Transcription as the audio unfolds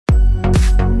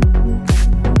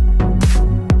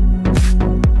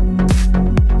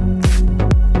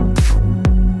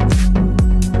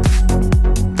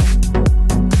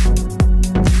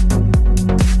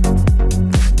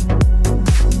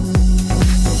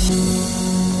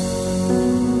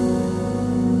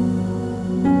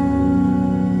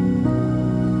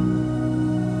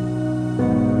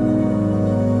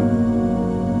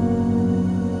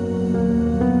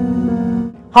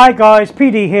Hi guys,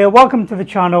 PD here, welcome to the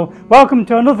channel, welcome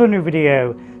to another new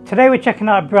video. Today we're checking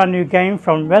out a brand new game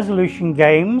from Resolution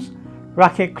Games,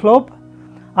 Racket Club.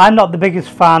 I'm not the biggest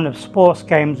fan of sports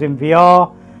games in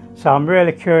VR, so I'm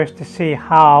really curious to see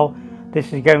how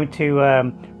this is going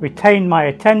to retain my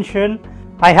attention.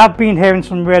 I have been hearing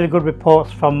some really good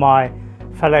reports from my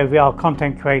fellow VR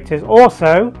content creators.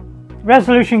 Also,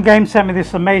 Resolution Games sent me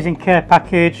this amazing care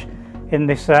package in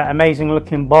this amazing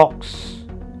looking box.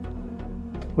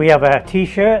 We have a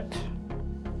t-shirt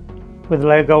with the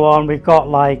logo on. We've got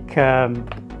like a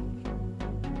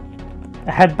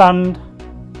headband.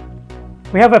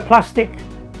 We have a plastic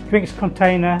drinks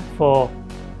container for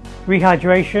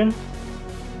rehydration,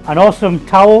 an awesome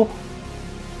towel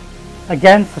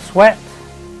again for sweat.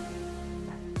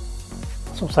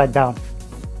 It's upside down.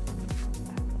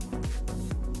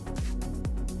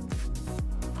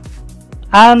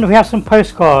 And we have some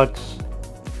postcards.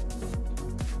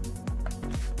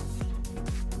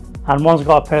 And one's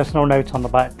got a personal note on the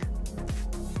back.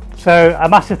 So a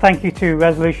massive thank you to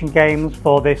Resolution Games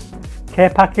for this care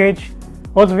package.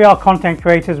 Us VR content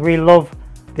creators, we love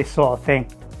this sort of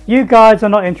thing. You guys are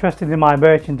not interested in my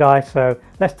merchandise, so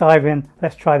let's dive in,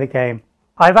 let's try the game.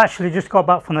 I've actually just got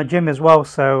back from the gym as well,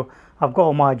 so I've got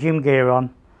all my gym gear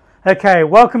on. Okay,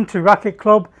 welcome to Racket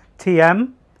Club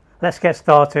TM. Let's get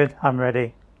started, I'm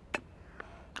ready.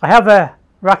 I have a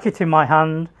racket in my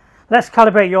hand. Let's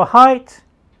calibrate your height.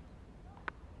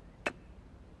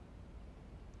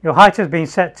 Your height has been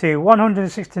set to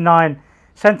 169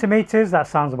 centimeters. That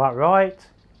sounds about right.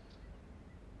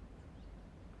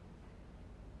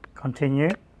 Continue.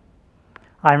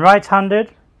 I'm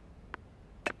right-handed.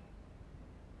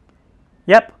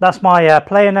 Yep, that's my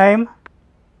player name.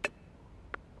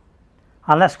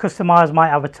 And let's customize my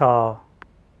avatar.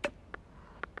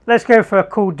 Let's go for a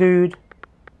cool dude.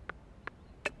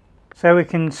 So we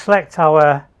can select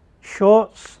our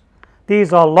shorts.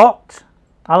 These are locked.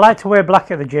 I like to wear black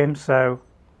at the gym, so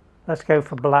let's go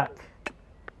for black.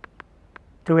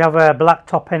 Do we have a black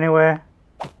top anywhere?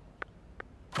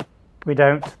 We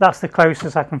don't. That's the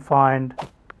closest I can find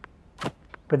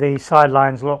with the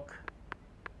sidelines look.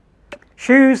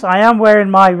 Shoes, I am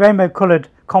wearing my rainbow coloured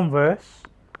Converse.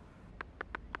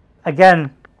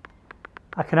 Again,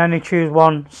 I can only choose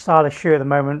one style of shoe at the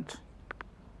moment.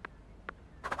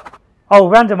 Oh,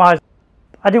 randomize.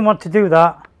 I didn't want to do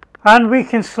that. And we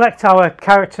can select our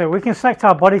character, we can select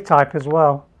our body type as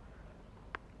well.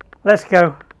 Let's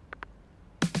go.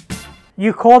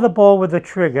 You call the ball with the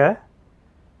trigger.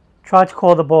 Try to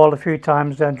call the ball a few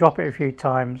times, then drop it a few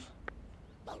times.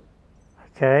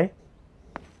 Okay.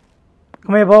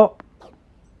 Come here, ball.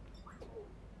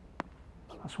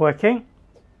 That's working.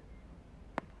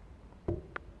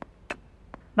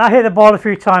 Now hit the ball a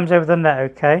few times over the net,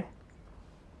 okay?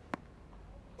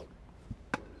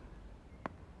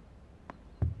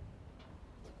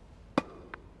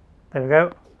 There we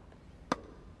go.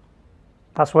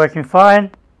 That's working fine.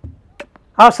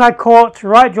 Outside court,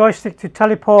 right joystick to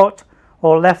teleport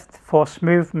or left for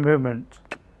smooth movement.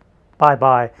 Bye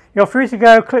bye. You're free to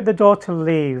go. Click the door to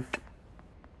leave.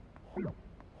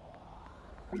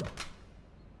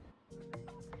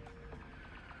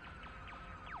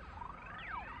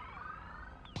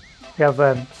 We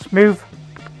have smooth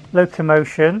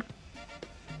locomotion.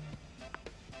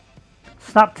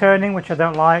 Snap turning, which I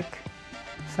don't like.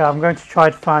 So I'm going to try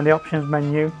to find the options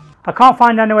menu. I can't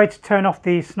find any way to turn off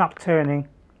the snap turning.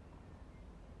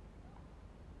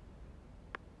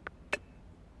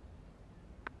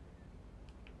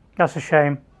 That's a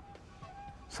shame.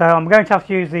 So I'm going to have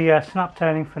to use the snap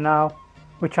turning for now,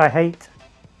 which I hate.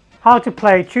 How to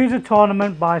play. Choose a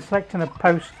tournament by selecting a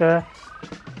poster.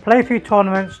 Play a few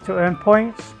tournaments to earn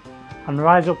points and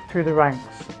rise up through the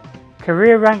ranks.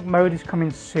 Career rank mode is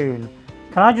coming soon.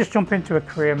 Can I just jump into a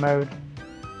career mode?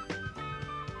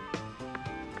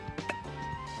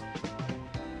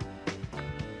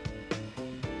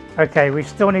 Okay, we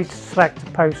still need to select a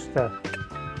poster.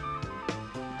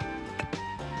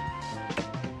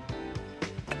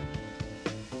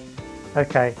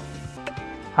 Okay,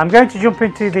 I'm going to jump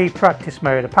into the practice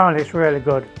mode. Apparently it's really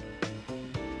good.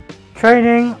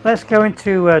 Training, let's go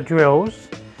into drills.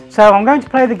 So I'm going to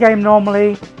play the game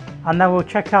normally and then we'll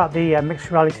check out the mixed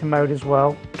reality mode as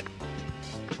well.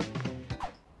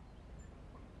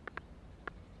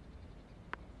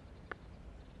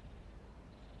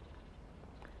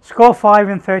 Score 5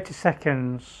 in 30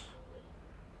 seconds.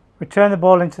 Return the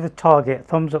ball into the target.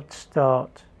 Thumbs up to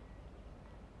start.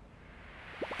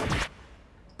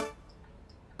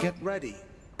 Get ready.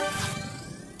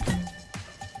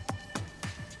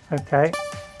 Okay.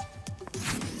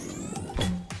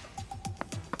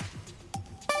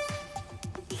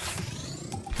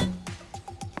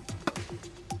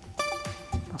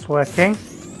 That's working.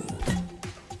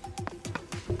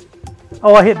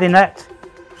 Oh, I hit the net.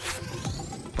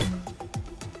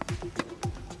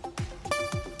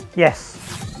 Yes.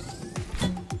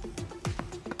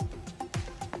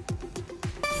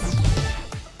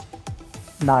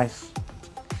 Nice.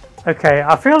 Okay,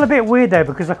 I feel a bit weird though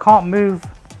because I can't move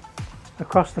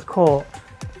across the court.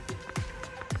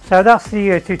 So that's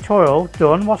the tutorial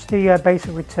done. What's the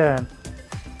basic return?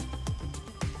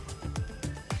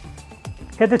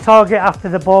 Hit the target after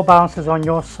the ball bounces on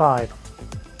your side.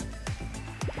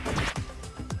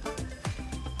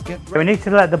 We need to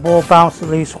let the ball bounce at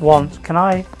least once. Can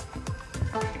I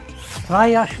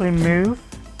actually move?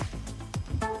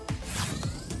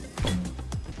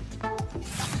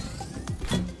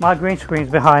 My green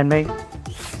screen's behind me.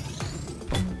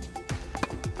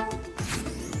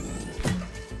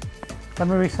 Let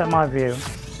me reset my view.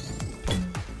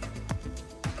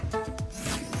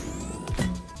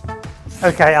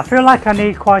 Okay, I feel like I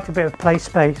need quite a bit of play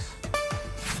space.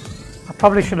 I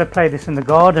probably should have played this in the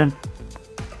garden.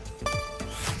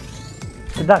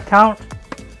 Did that count?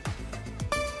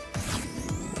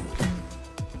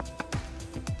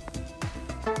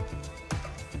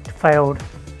 Failed.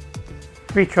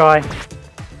 Retry.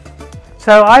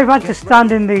 So I've had to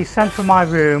stand in the centre of my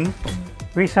room,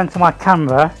 recenter my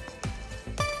camera,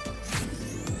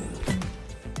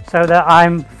 so that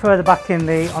I'm further back in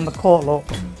on the court look.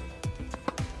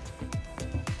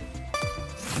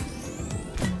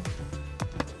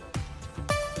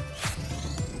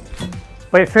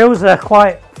 But it feels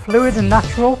quite fluid and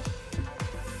natural.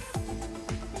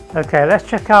 Okay, let's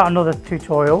check out another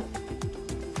tutorial.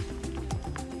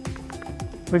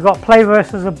 We've got play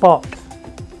versus a bot.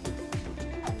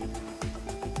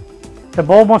 The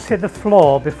ball must hit the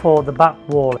floor before the back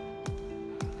wall.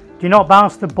 Do not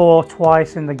bounce the ball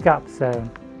twice in the gap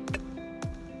zone.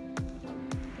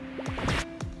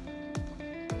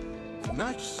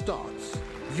 Match starts.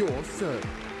 Your serve.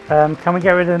 Can we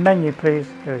get rid of the menu, please?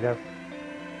 Here we go.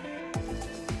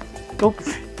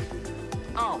 Oops.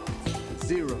 Out.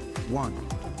 0-1.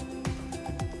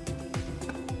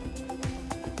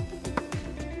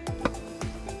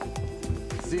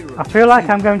 I feel like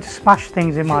I'm going to smash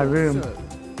things in my room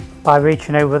by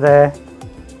reaching over there.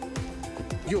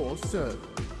 Your serve.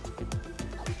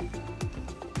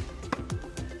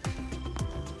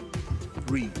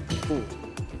 Three, 4.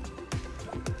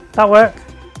 That worked.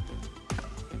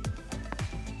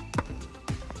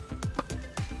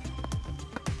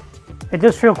 It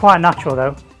does feel quite natural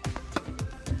though.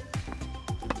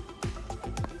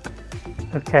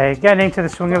 Okay, getting into the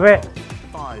swing of it.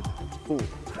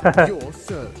 5-4. Your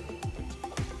serve.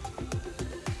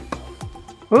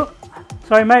 Oh,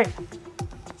 sorry mate.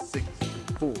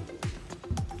 6-4.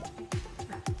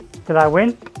 Did I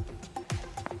win?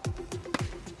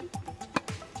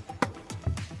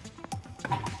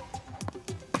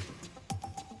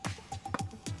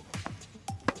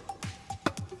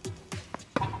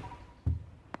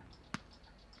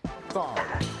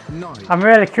 I'm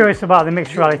really curious about the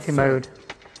mixed reality mode.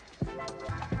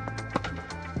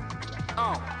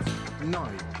 Out.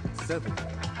 9-7.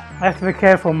 I have to be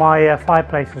careful, my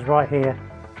fireplace is right here.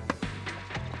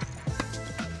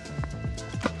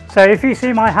 So if you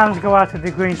see my hands go out of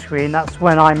the green screen, that's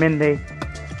when I'm in the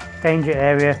danger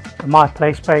area of my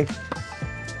play space.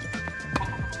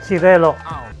 See there, look.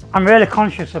 I'm really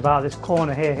conscious about this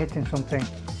corner here hitting something.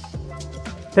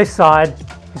 This side,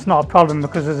 it's not a problem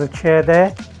because there's a chair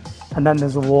there and then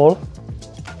there's a wall.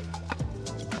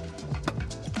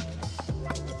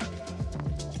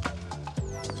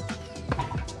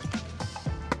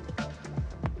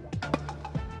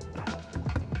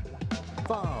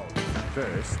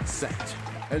 First set.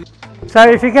 So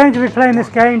if you're going to be playing this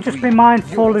game, just be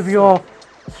mindful of your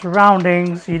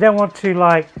surroundings. You don't want to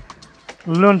like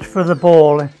lunge for the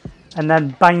ball and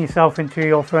then bang yourself into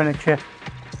your furniture.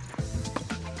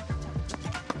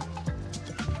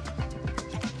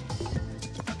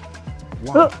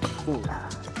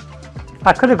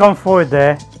 I could have gone forward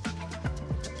there.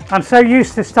 I'm so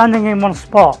used to standing in one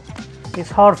spot, it's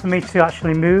hard for me to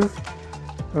actually move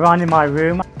around in my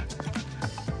room.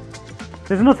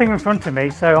 There's nothing in front of me,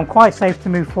 so I'm quite safe to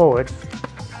move forward.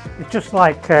 It's just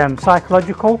like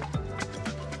psychological.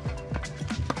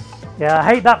 Yeah, I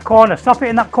hate that corner. Stop it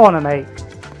in that corner, mate.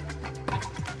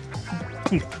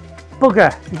 You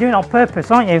bugger. You're doing it on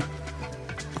purpose, aren't you?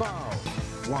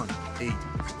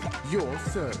 1-8. Your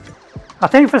serve. I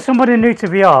think for somebody new to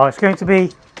VR, it's going to be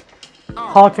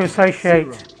hard to associate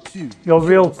your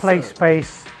real play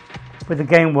space with the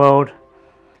game world.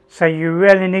 So you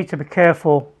really need to be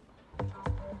careful.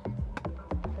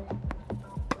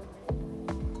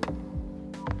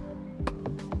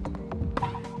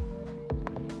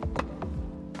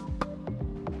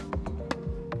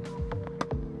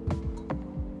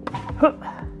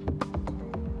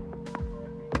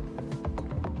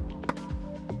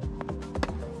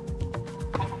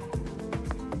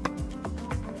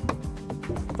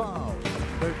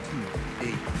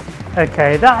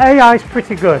 Okay, that AI is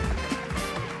pretty good.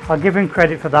 I'll give him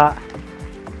credit for that.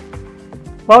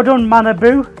 Well done,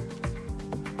 Manabu.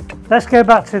 Let's go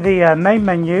back to the main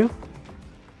menu.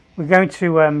 We're going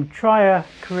to try a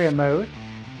career mode.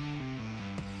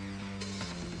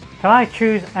 Can I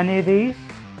choose any of these?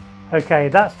 Okay,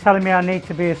 that's telling me I need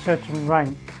to be a certain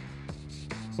rank.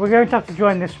 We're going to have to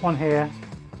join this one here.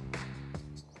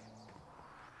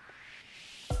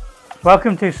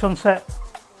 Welcome to Sunset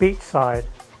Beachside.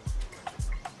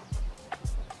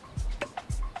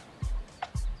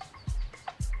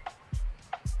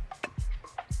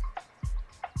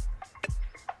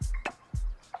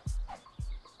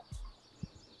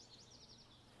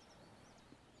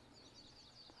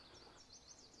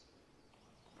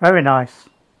 Very nice.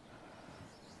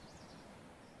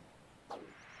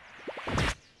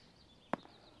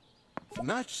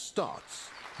 Match starts.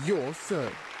 Your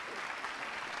serve.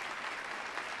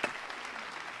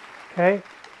 Okay.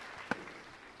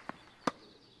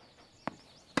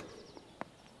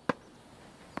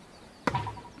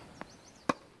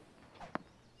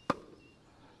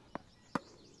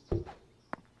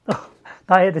 Oh,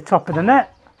 that hit the top of the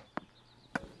net.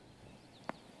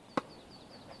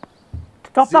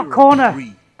 Stop that corner.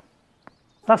 3.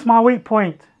 That's my weak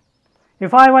point.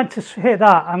 If I went to hit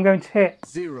that, I'm going to hit.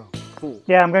 0, 4.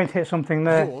 Yeah, I'm going to hit something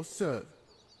there. Your serve.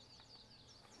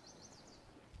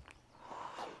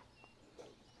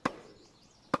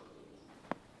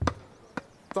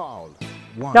 Foul.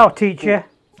 1. That'll teach you.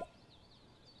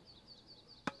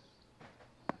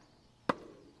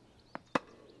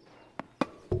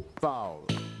 Foul.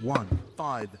 1,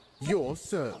 5. Your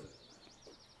serve.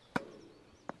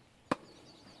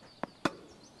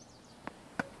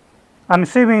 I'm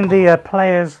assuming the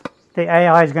players, the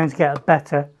AI is going to get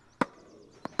better.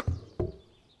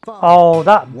 Foul. Oh,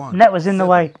 that 1, net was in the 7.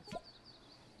 way.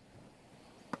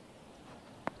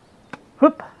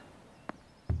 Whoop.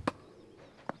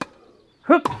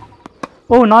 Whoop.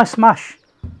 Oh, nice smash.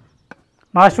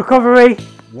 Nice recovery.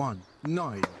 1,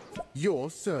 9. Your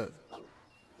serve.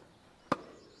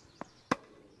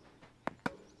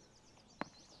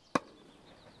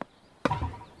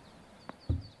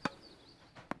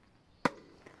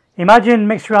 Imagine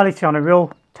mixed reality on a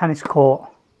real tennis court.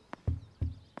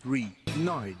 3,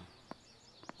 9.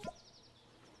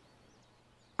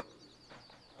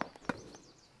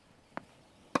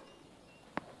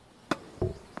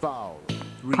 Foul.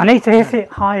 3, I need to hit 10. it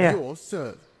higher. Your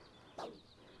serve.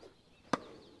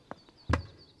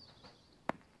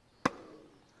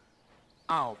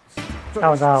 Out. That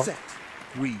was out. Set.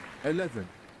 3, 11.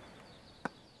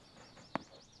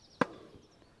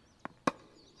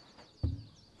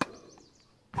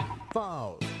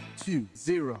 Foul. 2,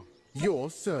 0. Your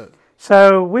serve.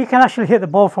 So we can actually hit the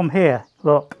ball from here.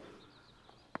 Look.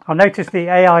 I've noticed the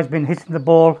AI has been hitting the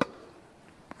ball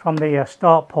from the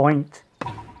start point.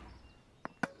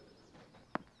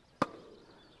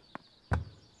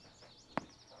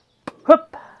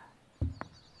 Whoop.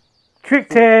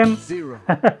 Tricked him. 0.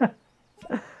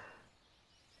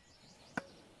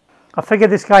 I figured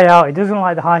this guy out. He doesn't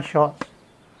like the high shots.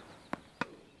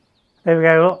 There we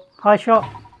go. Look. High shot.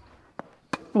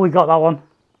 We got that one.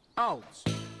 Out.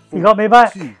 You got me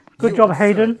back. 2. Good Your job,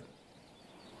 Hayden. serve.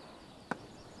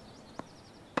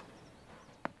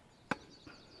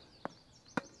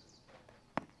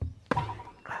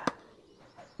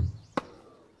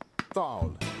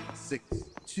 Foul. 6,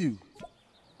 2.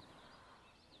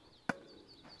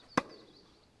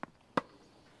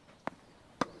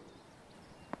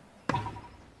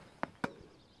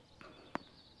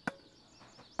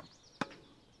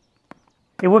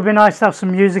 It would be nice to have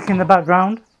some music in the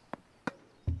background.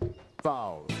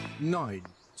 Foul. 9,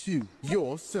 2.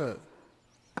 Your serve.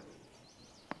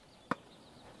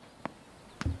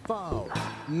 Foul.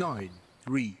 9,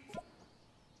 3.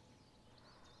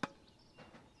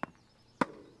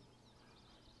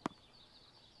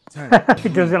 He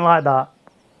doesn't like that.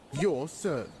 Your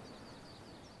serve.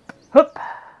 Hup.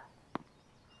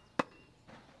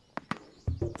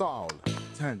 Foul.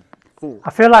 10, 4.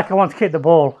 I feel like I want to kick the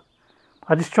ball.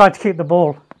 I just tried to kick the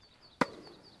ball.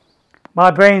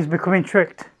 My brain's becoming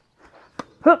tricked.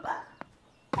 Hup.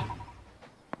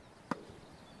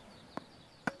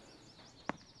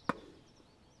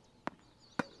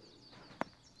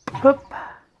 Hup.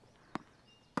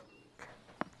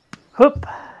 Hup.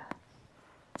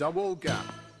 Double gap.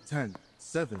 10,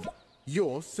 7.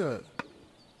 Your serve.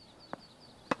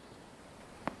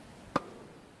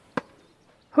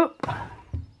 Hup.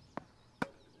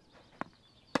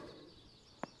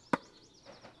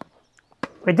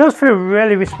 It does feel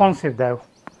really responsive though.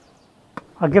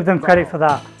 I'll give them credit for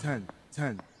that. 10,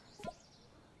 10.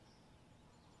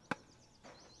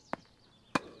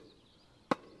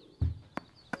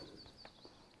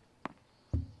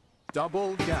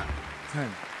 Double gap. 10,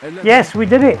 11. Yes, we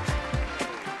did it.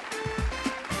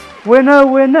 Winner,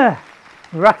 winner.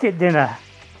 Racket dinner.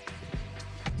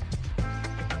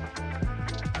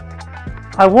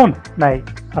 I won, mate,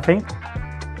 I think.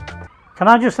 Can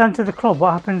I just enter the club?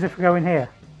 What happens if we go in here?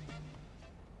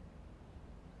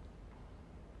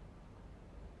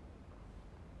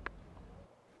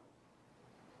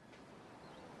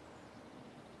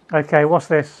 Okay, what's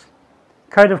this?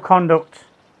 Code of conduct.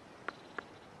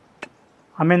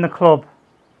 I'm in the club.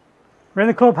 We're in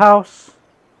the clubhouse.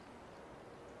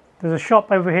 There's a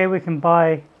shop over here we can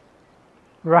buy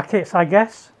rackets, I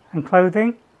guess, and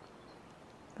clothing.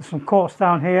 There's some courts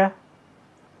down here.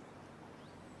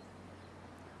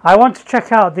 I want to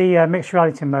check out the mixed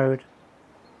reality mode.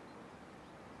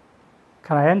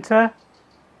 Can I enter?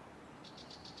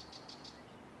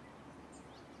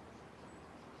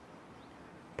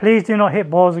 Please do not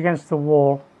hit balls against the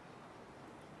wall.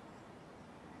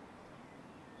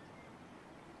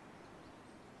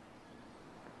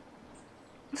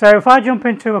 So if I jump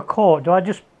into a court, do I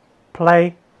just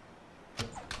play?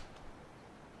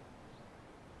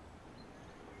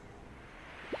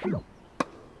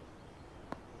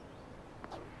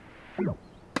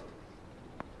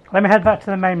 Let me head back to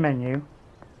the main menu.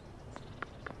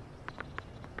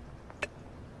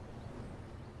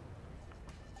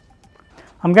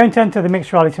 I'm going to enter the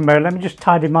mixed reality mode. Let me just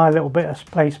tidy my little bit of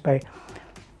play space.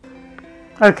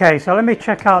 Okay, so let me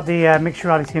check out the mixed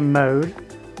reality mode.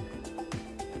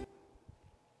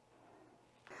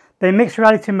 The mixed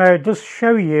reality mode does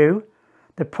show you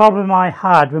the problem I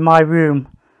had with my room.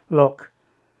 Look,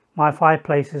 my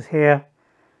fireplace is here.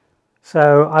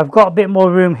 So I've got a bit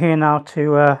more room here now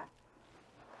to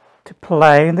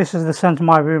play. And this is the center of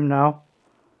my room now.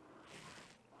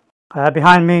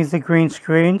 Behind me is the green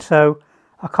screen, so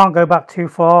I can't go back too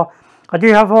far. I do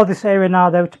have all this area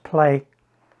now though to play.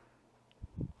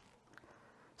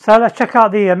 So let's check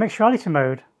out the mixed reality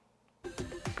mode.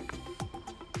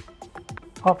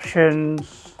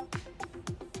 Options.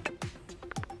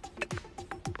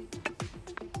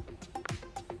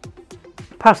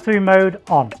 Pass-through mode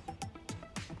on.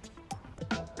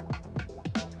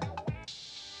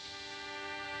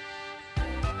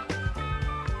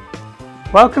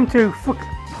 Welcome to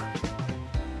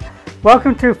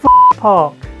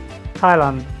Park,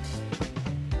 Thailand.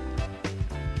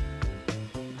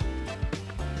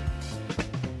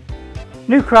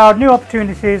 New crowd, new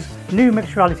opportunities, new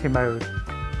mixed reality mode.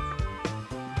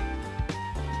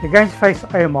 You're going to face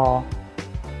Omar.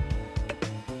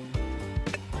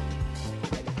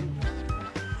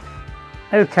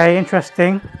 Okay,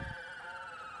 interesting.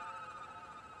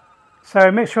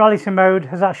 So mixed reality mode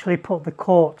has actually put the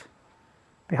court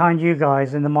behind you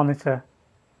guys in the monitor.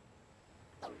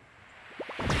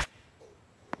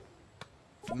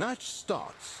 Match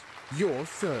starts. Your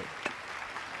serve.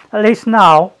 At least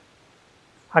now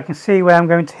I can see where I'm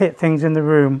going to hit things in the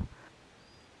room.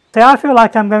 See, I feel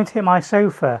like I'm going to hit my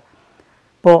sofa,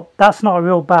 but that's not a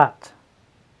real bat.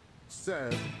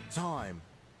 Serve time.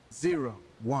 0,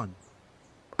 1.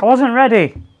 I wasn't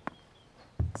ready.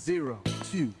 0,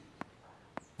 2.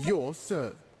 Your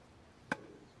serve.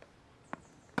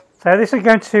 So this is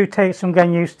going to take some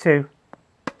getting used to.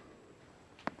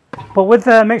 But with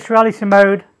the mixed reality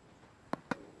mode,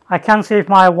 I can see if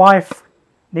my wife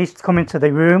needs to come into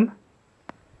the room.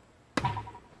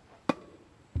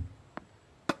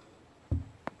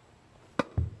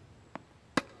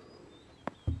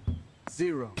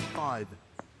 0, 5.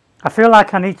 I feel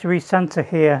like I need to recenter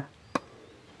here.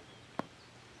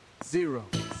 0,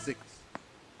 6.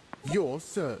 Your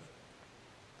serve.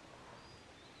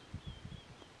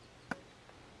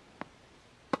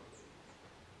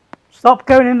 Stop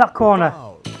going in that corner.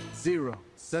 Foul. 0,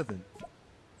 7.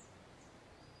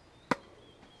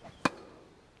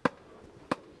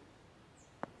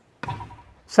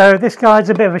 So this guy's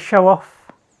a bit of a show off.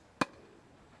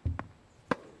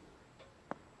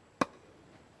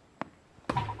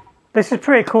 This is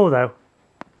pretty cool though.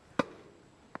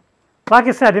 Like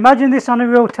I said, imagine this on a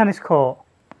real tennis court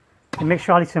in mixed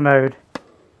reality mode.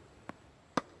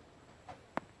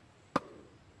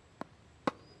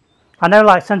 I know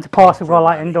like Centre Parks have got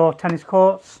like indoor tennis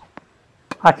courts.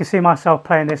 I can see myself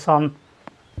playing this on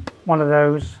one of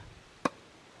those.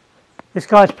 This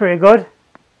guy's pretty good.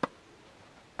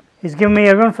 He's giving me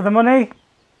a run for the money.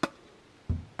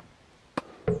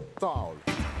 Foul.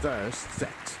 First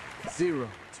set. 0,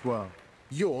 12.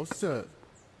 Your serve.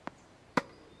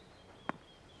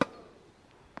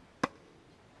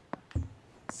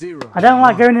 0. I don't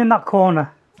like going in that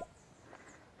corner.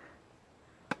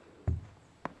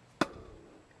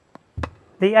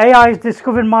 The AI has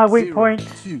discovered my weak 0, point.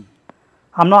 2.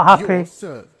 I'm not happy. Your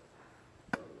serve.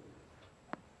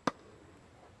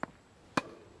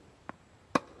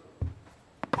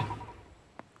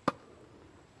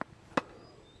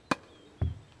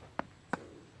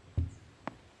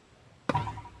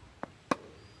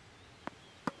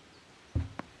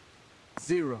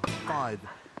 Zero, 5.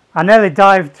 I nearly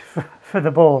dived for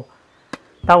the ball.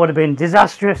 That would have been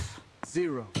disastrous.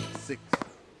 0, 6.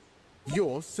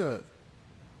 Your serve.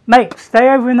 Mate, stay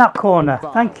over in that corner.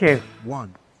 Foul. Thank you.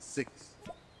 1, 6.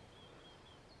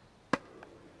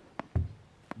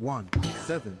 1,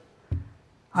 7.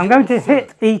 I'm going to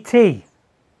hit ET.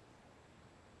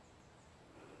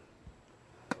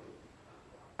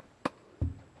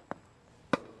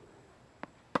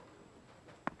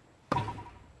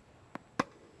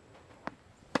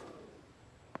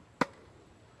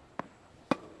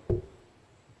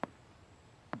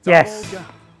 Yes.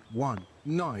 1,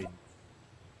 9.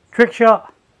 Trick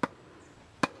shot.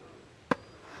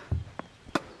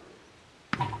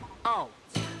 Out.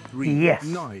 3, Yes.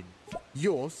 9.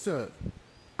 Your serve.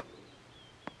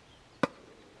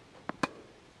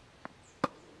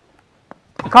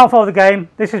 I can't follow the game.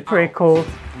 This is pretty cool.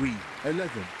 3,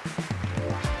 11.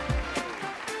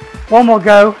 One more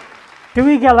go. Do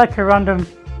we get like a random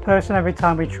person every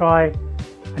time we try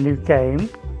a new game?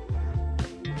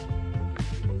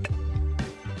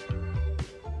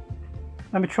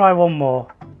 Let me try one more.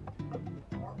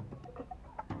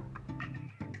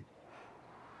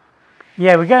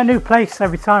 Yeah, we get a new place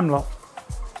every time, look.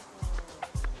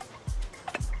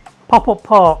 Pop-up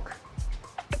park.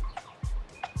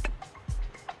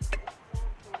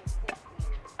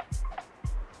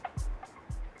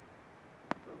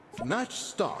 Match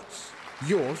starts.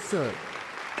 Your serve.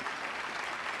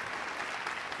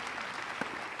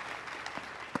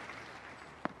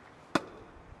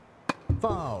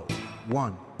 Foul.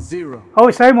 1, 0. Oh,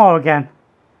 it's Omar again.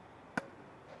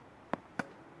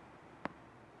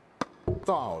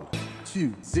 Foul.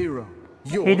 2, 0.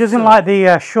 Your He doesn't serve. like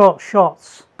the short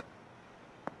shots.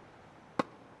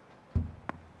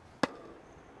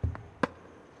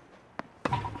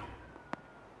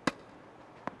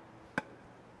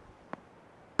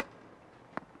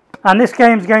 And this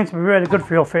game's going to be really good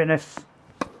for your fitness.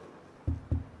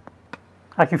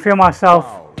 I can feel myself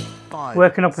Foul. 5,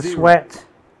 working up a 0. sweat.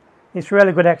 It's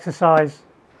really good exercise.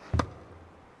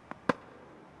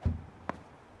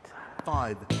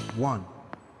 5, 1.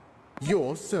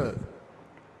 Your serve.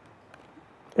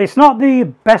 It's not the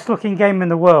best looking game in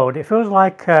the world. It feels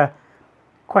like a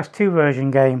Quest 2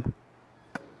 version game.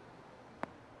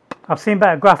 I've seen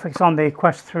better graphics on the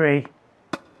Quest 3.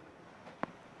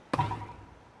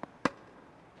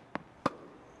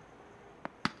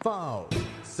 Foul.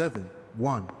 7,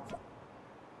 1.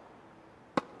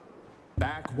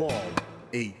 Back wall.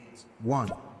 8,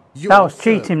 1. Your That was serve.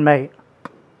 cheating, mate.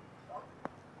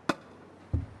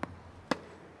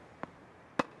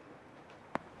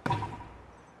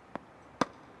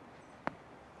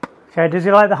 Okay, does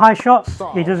he like the high shots?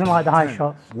 Foul. He doesn't like the high 10,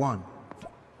 shots. 1.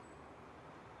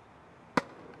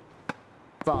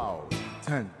 Foul.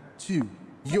 10, 2.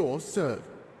 Your serve.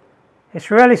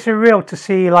 It's really surreal to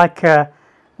see like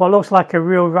what looks like a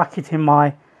real racket in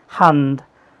my hand,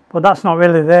 but that's not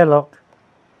really there, look.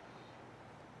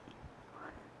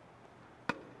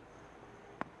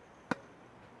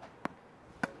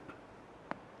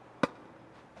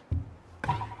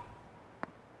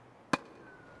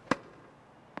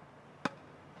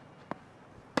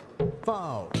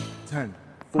 Foul. 10,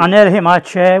 I 4. nearly hit my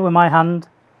chair with my hand.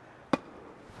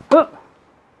 Oh,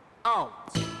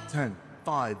 Out. 10,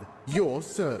 5. Your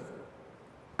serve.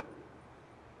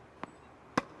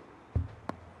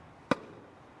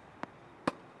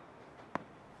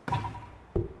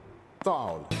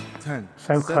 Foul. 10,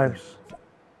 so 7. close.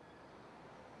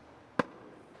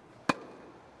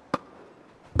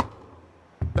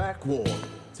 Back wall.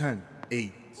 10,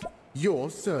 8. Your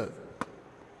serve.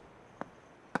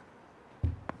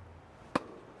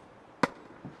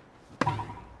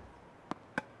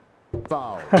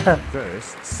 Foul.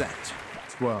 First set.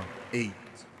 12, 8.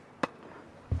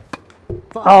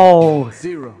 Foul. Oh,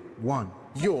 0, 1.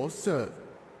 Your serve.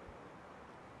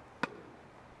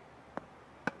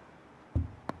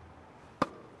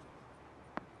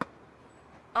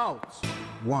 Out.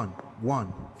 1,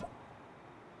 1.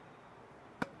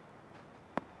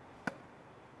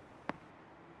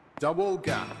 Double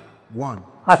gap. 1.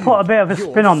 I 2. put a bit of a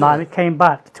Your spin on that and serve. it came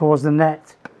back towards the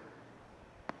net.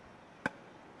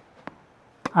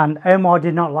 And Omar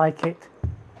did not like it.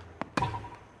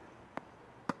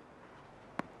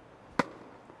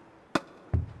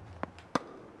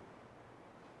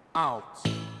 Out.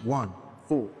 1,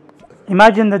 4.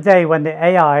 Imagine the day when the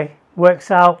AI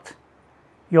works out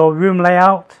your room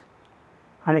layout,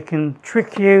 and it can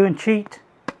trick you and cheat.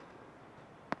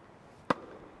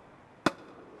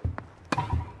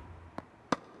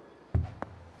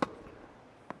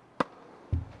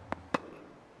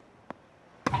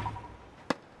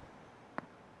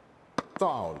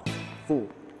 Foul. 4,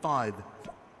 5.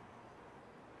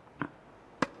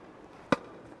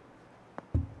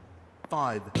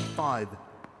 5, 5.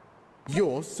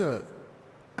 Your serve.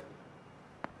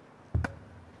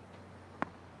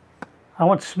 I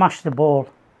want to smash the ball.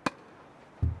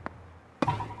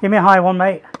 Give me a high one,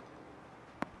 mate.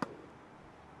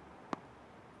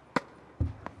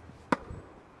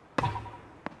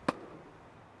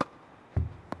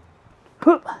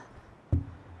 Hoop.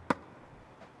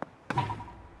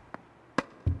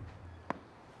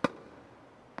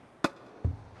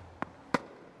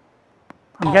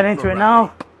 I'm getting into it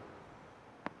now.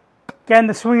 Getting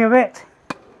the swing of it.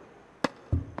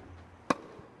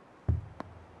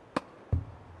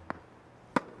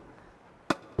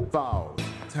 Foul.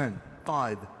 10,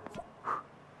 5.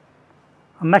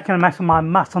 I'm making a mess of my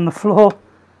mat on the floor.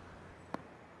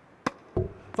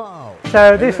 Foul.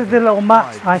 So this is the little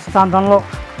mat I stand on, look.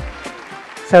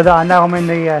 So that I know I'm in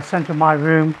the centre of my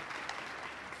room.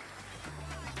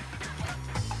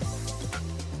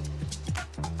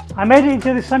 I made it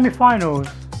into the semi-finals.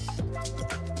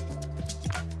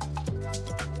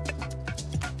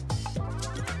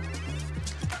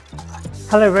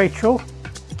 Hello, Rachel.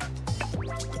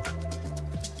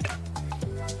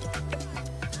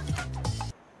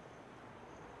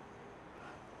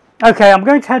 Okay, I'm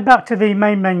going to head back to the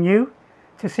main menu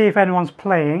to see if anyone's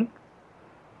playing,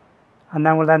 and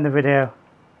then we'll end the video.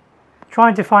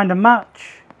 Trying to find a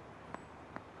match.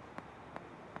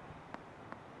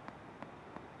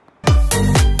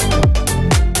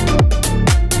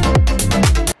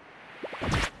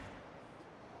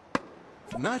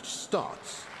 Match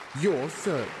starts. Your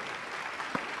serve.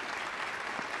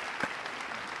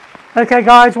 Okay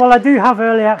guys, well I do have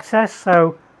early access,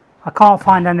 so I can't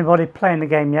find anybody playing the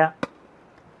game yet.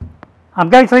 I'm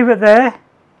going to leave it there.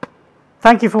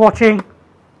 Thank you for watching.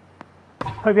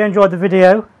 Hope you enjoyed the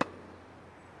video.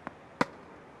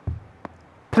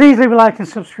 Please leave a like and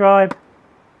subscribe.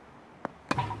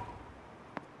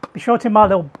 Be sure to hit my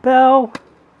little bell.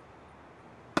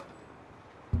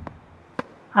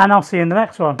 And I'll see you in the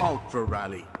next one. Ultra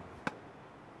Rally.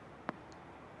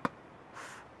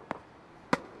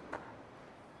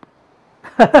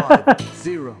 Five,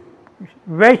 0.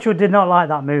 Rachel did not like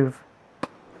that move.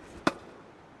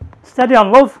 Steady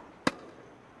on, love.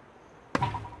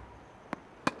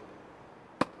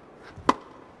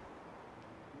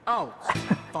 Out.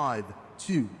 5,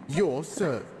 2. Your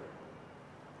serve.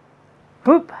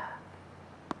 Whoop.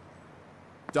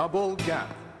 Double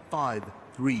gap. 5,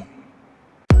 3.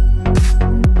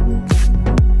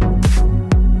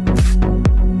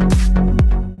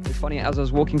 Funny, as I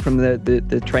was walking from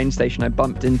the train station, I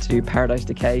bumped into Paradise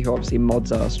Decay, who obviously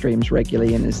mods our streams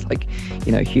regularly and is like,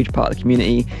 you know, a huge part of the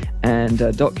community. And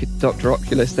Dr.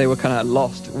 Oculus, they were kind of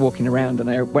lost walking around,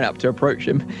 and I went up to approach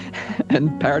him,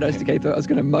 and Paradise Decay thought I was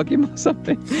going to mug him or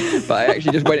something, but I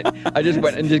actually just went. I just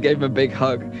went and just gave him a big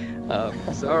hug.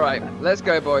 So all right, let's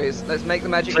go, boys. Let's make the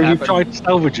magic happen. So you tried to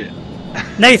salvage it?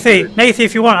 Nathy,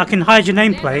 if you want, I can hide your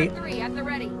nameplate.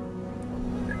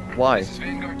 Why?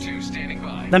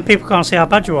 Then people can't see how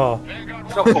bad you are.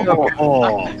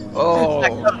 Oh,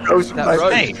 that roast.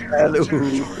 Hello.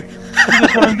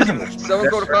 Someone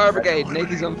called a fire brigade.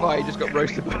 Nathan's on fire. He just got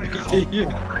roasted by PD.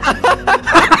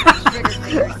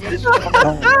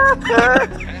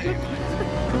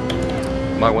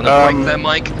 Might want to break there,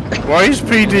 Mike. Why is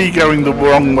PD going the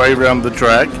wrong way around the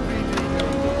track?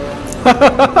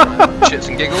 Shits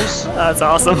and giggles. That's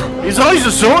awesome. His eyes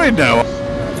are sorted now.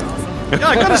 Yeah,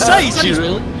 I gotta say,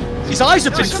 his eyes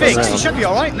have been fixed. He should be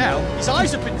alright now. His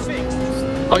eyes have been fixed.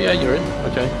 Oh yeah, you're in.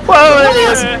 Okay. Whoa, there he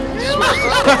is.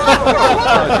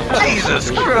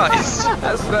 Jesus Christ.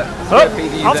 That's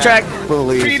Off track.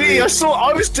 PD,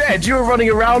 I was dead. You were running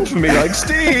around for me like,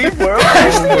 Steve, where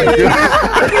are you?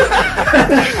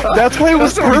 That's why it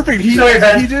was perfect. He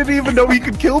didn't even know he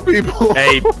could kill people.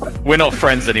 Hey, we're not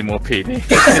friends anymore, PD.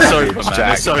 It's over,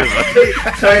 man. It's over.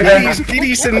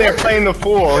 PD's sitting there playing the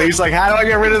fool. He's like, how do I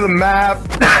get rid of the map?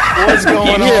 What's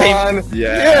going on?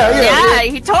 Yeah,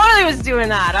 he totally was doing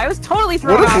that. I was totally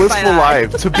thrown off by that. What a blissful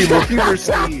life to be looking for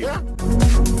Steve.